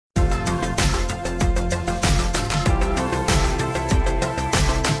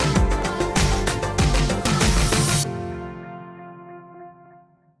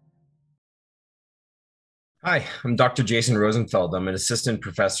Hi, I'm Dr. Jason Rosenfeld. I'm an assistant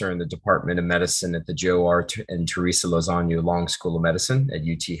professor in the Department of Medicine at the Joe R. and Teresa Lozano Long School of Medicine at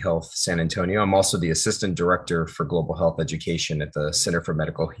UT Health San Antonio. I'm also the assistant director for global health education at the Center for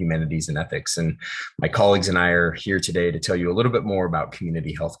Medical Humanities and Ethics. And my colleagues and I are here today to tell you a little bit more about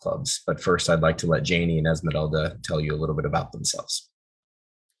community health clubs. But first, I'd like to let Janie and Esmeralda tell you a little bit about themselves.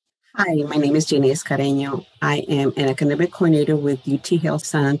 Hi, my name is Janie Escareño. I am an academic coordinator with UT Health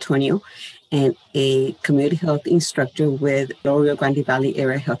San Antonio and a community health instructor with Lower Rio Grande Valley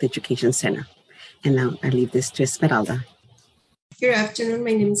Area Health Education Center. And now I leave this to Esmeralda. Good afternoon.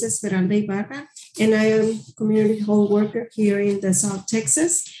 My name is Esmeralda Ibarra, and I am a community health worker here in the South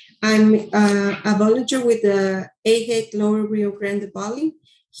Texas. I'm a volunteer with the AHEC Lower Rio Grande Valley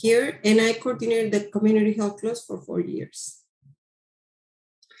here, and I coordinated the community health clubs for 4 years.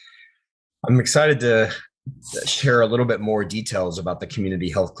 I'm excited to share a little bit more details about the community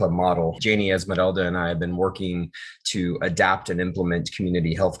health club model. Janie, Esmeralda, and I have been working to adapt and implement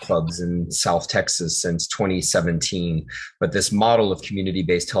community health clubs in South Texas since 2017. But this model of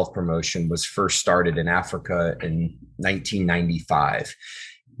community-based health promotion was first started in Africa in 1995.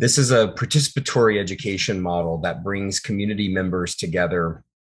 This is a participatory education model that brings community members together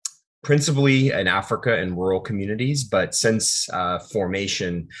principally in Africa and rural communities, but since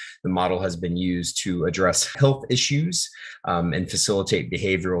formation, the model has been used to address health issues and facilitate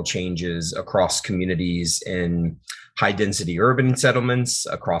behavioral changes across communities in high-density urban settlements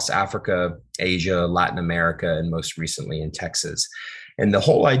across Africa, Asia, Latin America, and most recently in Texas. And the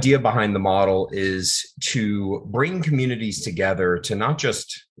whole idea behind the model is to bring communities together to not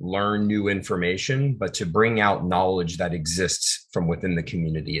just learn new information, but to bring out knowledge that exists from within the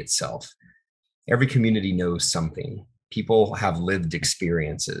community itself. Every community knows something. People have lived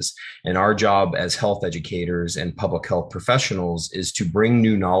experiences, and our job as health educators and public health professionals is to bring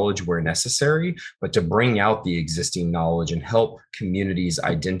new knowledge where necessary, but to bring out the existing knowledge and help communities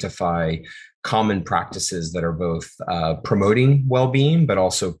identify common practices that are both promoting well-being, but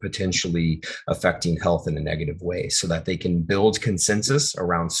also potentially affecting health in a negative way so that they can build consensus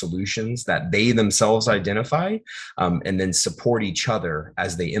around solutions that they themselves identify and then support each other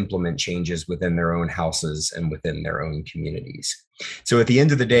as they implement changes within their own houses and within their own communities. So at the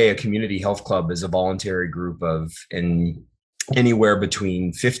end of the day, a community health club is a voluntary group of anywhere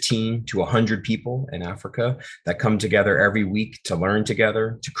between 15 to 100 people in Africa that come together every week to learn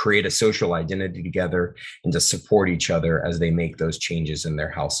together, to create a social identity together, and to support each other as they make those changes in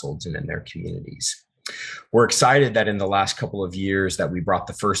their households and in their communities. We're excited that in the last couple of years that we brought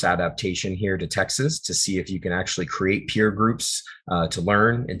the first adaptation here to Texas to see if you can actually create peer groups to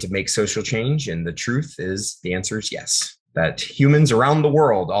learn and to make social change. And the truth is, the answer is yes. That humans around the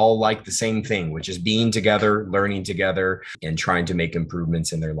world all like the same thing, which is being together, learning together, and trying to make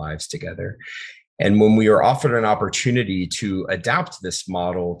improvements in their lives together. And when we are offered an opportunity to adapt this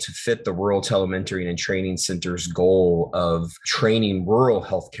model to fit the Rural Telementoring Training Center's goal of training rural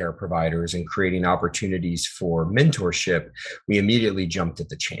healthcare providers and creating opportunities for mentorship, we immediately jumped at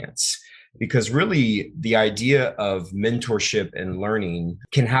the chance. Because really, the idea of mentorship and learning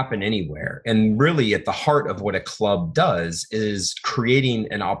can happen anywhere. And really, at the heart of what a club does is creating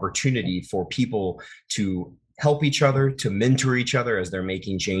an opportunity for people to help each other, to mentor each other as they're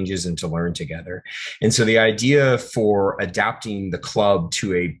making changes and to learn together. And so the idea for adapting the club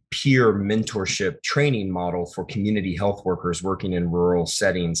to a peer mentorship training model for community health workers working in rural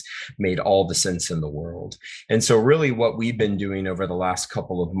settings made all the sense in the world. And so really what we've been doing over the last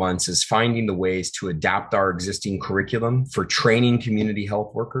couple of months is finding the ways to adapt our existing curriculum for training community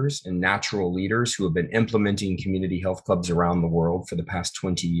health workers and natural leaders who have been implementing community health clubs around the world for the past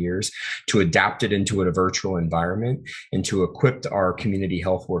 20 years, to adapt it into a virtual environment and to equip our community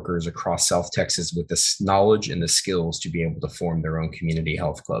health workers across South Texas with the knowledge and the skills to be able to form their own community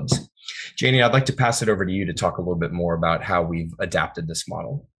health clubs. Janie, I'd like to pass it over to you to talk a little bit more about how we've adapted this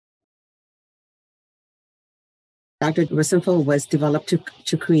model. Dr. Rosenfeld was developed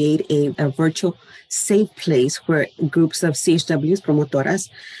to create a virtual safe place where groups of CHWs, promotoras,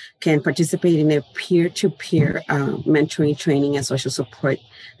 can participate in a peer-to-peer mentoring, training, and social support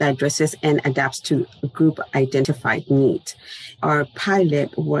that addresses and adapts to group-identified needs. Our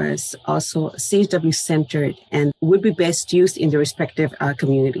pilot was also CHW-centered and would be best used in the respective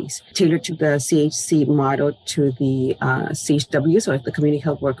communities, tailored to the CHC model to the CHWs, or the community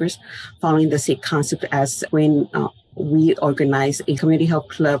health workers, following the same concept as when we organize a community health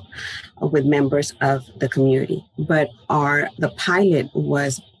club with members of the community. But the pilot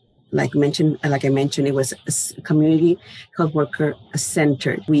was like I mentioned, it was a community health worker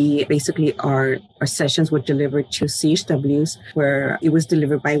centered. We basically our sessions were delivered to CHWs, where it was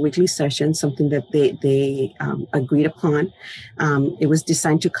delivered bi-weekly sessions, something that they agreed upon. It was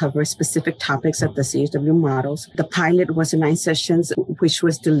designed to cover specific topics of the CHW models. The pilot was 9 sessions, which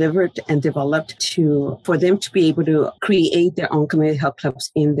was delivered and developed for them to be able to create their own community health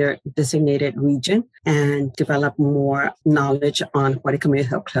clubs in their designated region and develop more knowledge on what a community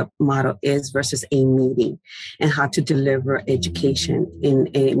health club model is versus a meeting, and how to deliver education in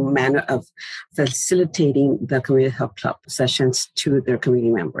a manner of facilitating the community health club sessions to their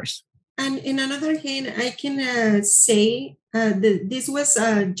community members. And in another hand, I can say that this was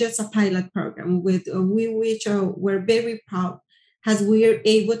just a pilot program with which we're very proud, as we are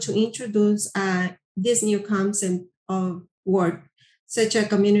able to introduce this new concept of work, such as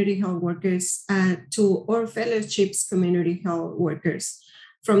community health workers, to our fellowships community health workers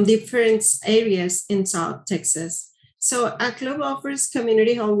from different areas in South Texas. So our club offers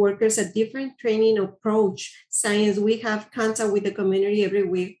community health workers a different training approach. Since we have contact with the community every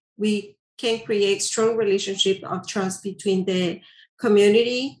week, we can create strong relationship of trust between the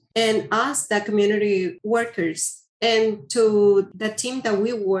community and us, the community workers. And to the team that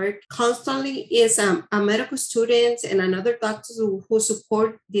we work constantly is a medical students and another doctors who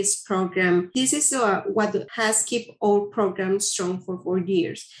support this program. This is what has kept our program strong for 4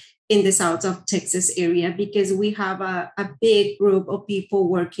 years in the South of Texas area, because we have a big group of people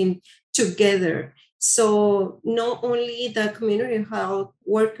working together. So not only the community health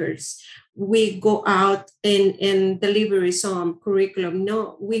workers, we go out and deliver some curriculum.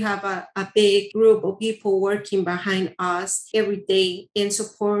 No, we have a big group of people working behind us every day and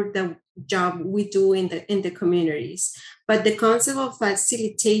support the job we do in the communities. But the concept of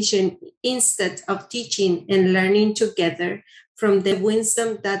facilitation, instead of teaching and learning together from the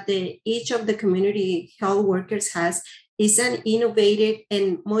wisdom that each of the community health workers has, is an innovative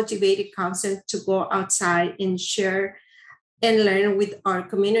and motivated concept to go outside and share and learn with our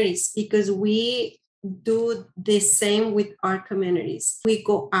communities, because we do the same with our communities. We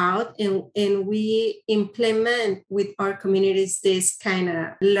go out and we implement with our communities this kind of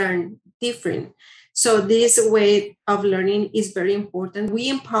learn different. So this way of learning is very important. We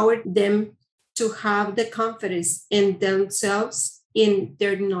empower them to have the confidence in themselves, in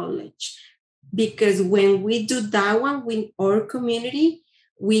their knowledge. Because when we do that one with our community,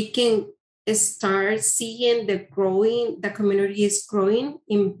 we can start seeing the community is growing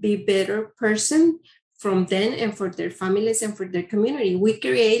and be better person from them and for their families and for their community. We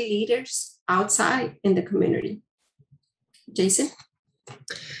create leaders outside in the community. Jason?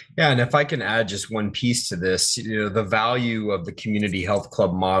 Yeah, and if I can add just one piece to this, the value of the community health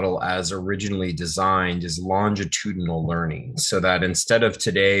club model as originally designed is longitudinal learning, so that instead of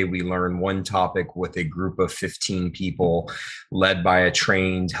today, we learn one topic with a group of 15 people led by a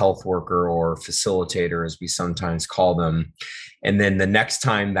trained health worker or facilitator, as we sometimes call them. And then the next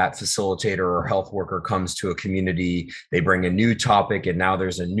time that facilitator or health worker comes to a community, they bring a new topic, and now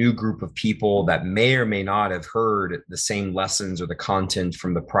there's a new group of people that may or may not have heard the same lessons or the content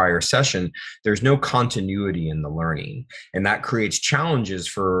from the prior session. There's no continuity in the learning. And that creates challenges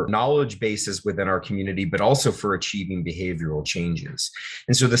for knowledge bases within our community, but also for achieving behavioral changes.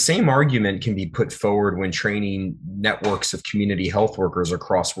 And so the same argument can be put forward when training networks of community health workers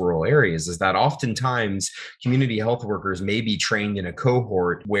across rural areas, is that oftentimes community health workers may be trained in a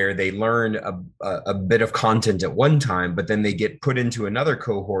cohort where they learn a bit of content at one time, but then they get put into another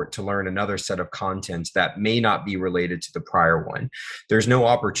cohort to learn another set of content that may not be related to the prior one. There's no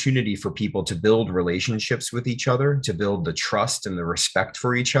opportunity for people to build relationships with each other, to build the trust and the respect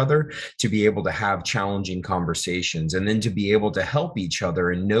for each other, to be able to have challenging conversations, and then to be able to help each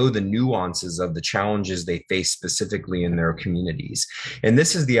other and know the nuances of the challenges they face specifically in their communities. And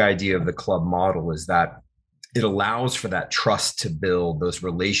this is the idea of the club model, is that it allows for that trust to build, those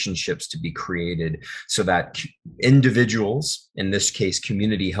relationships to be created, so that individuals, in this case,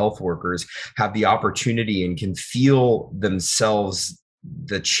 community health workers, have the opportunity and can feel themselves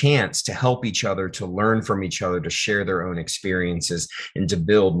the chance to help each other, to learn from each other, to share their own experiences, and to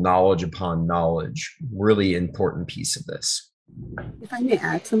build knowledge upon knowledge. Really important piece of this. If I may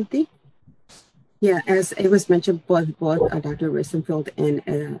add something. Yeah, as it was mentioned, both Dr. Rosenfeld and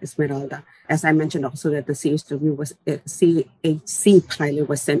Esmeralda. As I mentioned also that the CHW was CHC pilot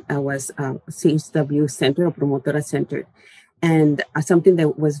was CHW Center or Promotora Center. And something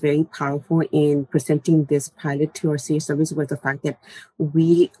that was very powerful in presenting this pilot to our CHWs was the fact that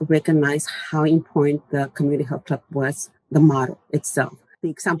we recognize how important the community health club was, the model itself. The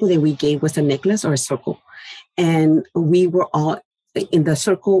example that we gave was a necklace or a circle. And we were all in the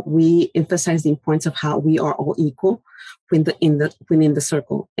circle, we emphasize the importance of how we are all equal within the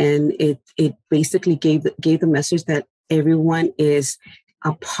circle. And it basically gave the message that everyone is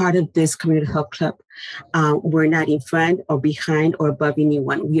a part of this community health club. We're not in front or behind or above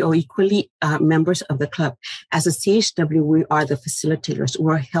anyone. We are equally members of the club. As a CHW, we are the facilitators.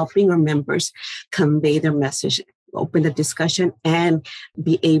 We're helping our members convey their message, open the discussion, and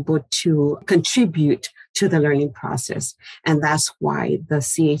be able to contribute to the learning process. And that's why the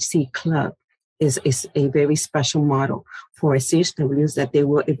CHC Club is a very special model for CHWs that they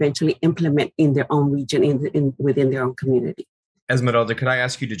will eventually implement in their own region, within their own community. Esmeralda, could I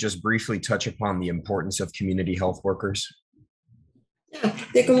ask you to just briefly touch upon the importance of community health workers? Yeah,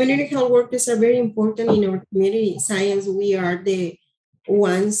 the community health workers are very important in our community. Science, we are the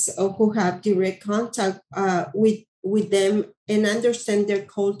ones who have direct contact with them and understand their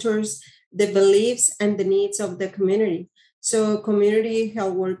cultures, the beliefs, and the needs of the community. So community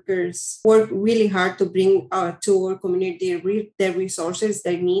health workers work really hard to bring to our community the resources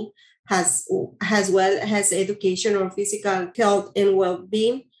they need, as well as education or physical health and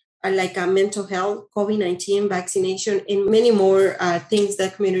well-being, like mental health, COVID-19, vaccination, and many more things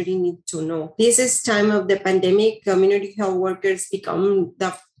that community need to know. This is time of the pandemic. Community health workers become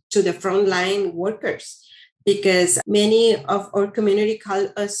to the frontline workers, because many of our community call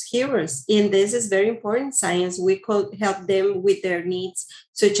us heroes. And this is very important science. We could help them with their needs,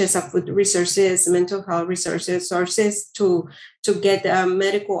 such as food resources, mental health resources, sources to get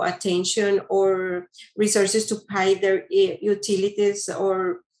medical attention, or resources to pay their utilities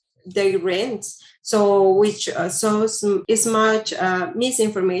or their rents. So which is much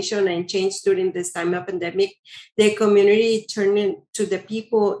misinformation and change during this time of pandemic. The community turned to the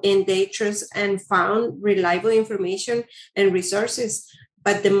people, and they trust and found reliable information and resources.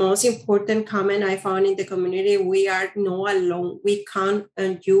 But the most important comment I found in the community, we are not alone. We count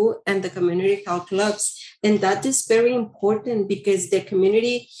on you and the community health clubs. And that is very important, because the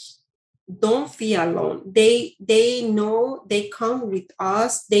community don't feel alone. They know they come with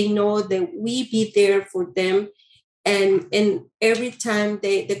us. They know that we be there for them. And every time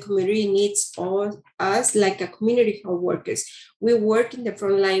the community needs us, like a community health workers, we work in the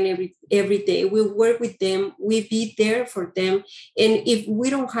front line every day. We work with them. We be there for them. And if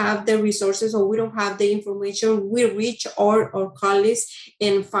we don't have the resources or we don't have the information, we reach our colleagues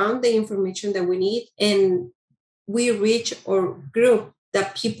and found the information that we need. And we reach our group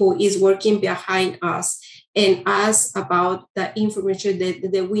that people is working behind us and ask about the information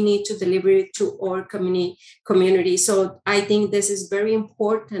that we need to deliver to our community. So I think this is very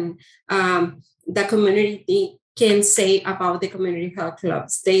important. The community can say about the community health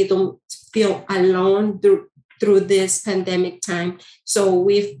clubs. They don't feel alone through this pandemic time. So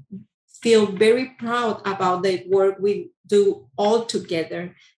we feel very proud about the work we do all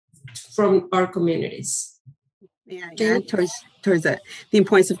together from our communities. Yeah, towards the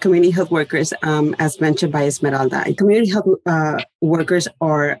importance of community health workers, as mentioned by Esmeralda. Community health workers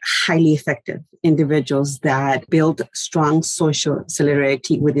are highly effective individuals that build strong social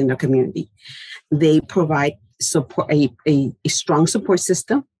solidarity within their community. They provide support, a strong support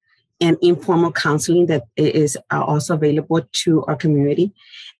system, and informal counseling that is also available to our community.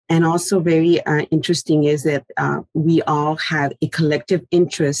 And also very interesting is that we all have a collective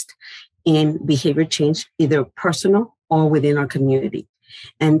interest in behavior change, either personal or within our community.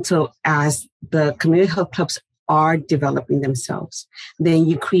 And so as the community health clubs are developing themselves, then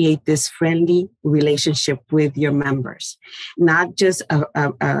you create this friendly relationship with your members, not just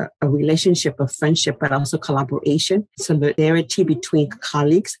a relationship of friendship, but also collaboration, solidarity between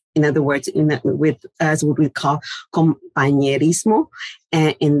colleagues. In other words, as what we call compañerismo,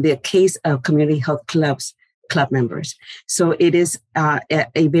 and in the case of community health clubs, club members. So it is a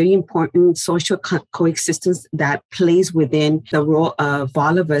very important social coexistence that plays within the role of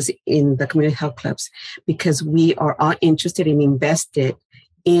all of us in the community health clubs, because we are all interested and invested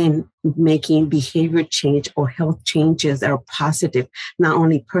in making behavior change or health changes that are positive, not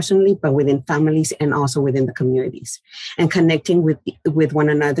only personally, but within families and also within the communities, and connecting with one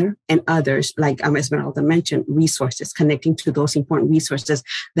another and others, like Esmeralda mentioned, resources, connecting to those important resources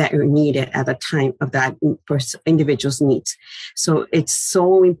that are needed at the time of that individual's needs. So it's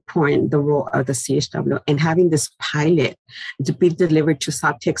so important, the role of the CHW, and having this pilot to be delivered to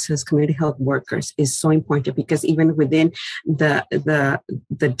South Texas community health workers is so important, because even within the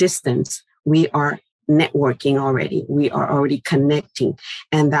distance, we are networking already. We are already connecting.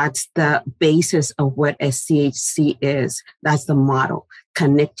 And that's the basis of what a CHC is. That's the model,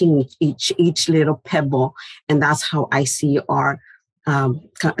 connecting each little pebble. And that's how I see our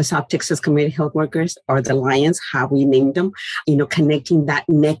South Texas community health workers, or the Lions, how we named them, connecting that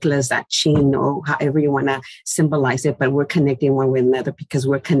necklace, that chain, or however you want to symbolize it, but we're connecting one with another because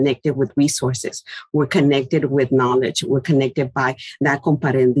we're connected with resources. We're connected with knowledge. We're connected by that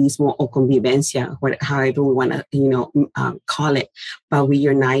comparentismo or convivencia, however we want to, call it, but we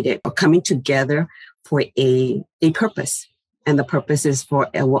united or coming together for a purpose. And the purpose is for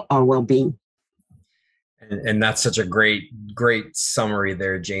our well-being. And that's such a great summary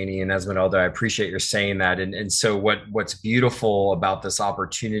there, Janie and Esmeralda. I appreciate your saying that. And so what's beautiful about this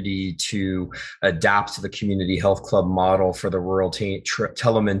opportunity to adapt to the community health club model for the Rural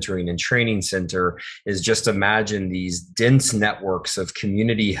Telementoring and Training Center is just imagine these dense networks of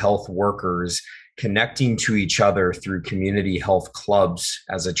community health workers connecting to each other through community health clubs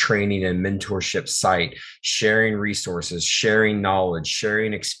as a training and mentorship site, sharing resources, sharing knowledge,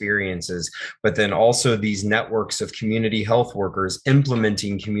 sharing experiences, but then also these networks of community health workers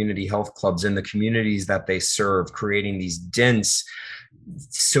implementing community health clubs in the communities that they serve, creating these dense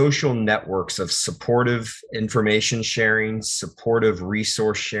social networks of supportive information sharing, supportive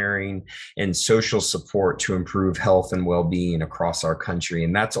resource sharing, and social support to improve health and well-being across our country.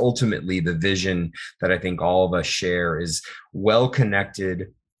 And that's ultimately the vision that I think all of us share, is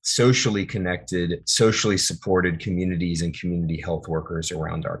well-connected, socially connected, socially supported communities and community health workers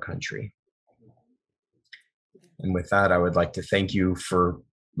around our country. And with that, I would like to thank you for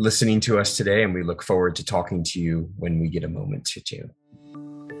listening to us today, and we look forward to talking to you when we get a moment to.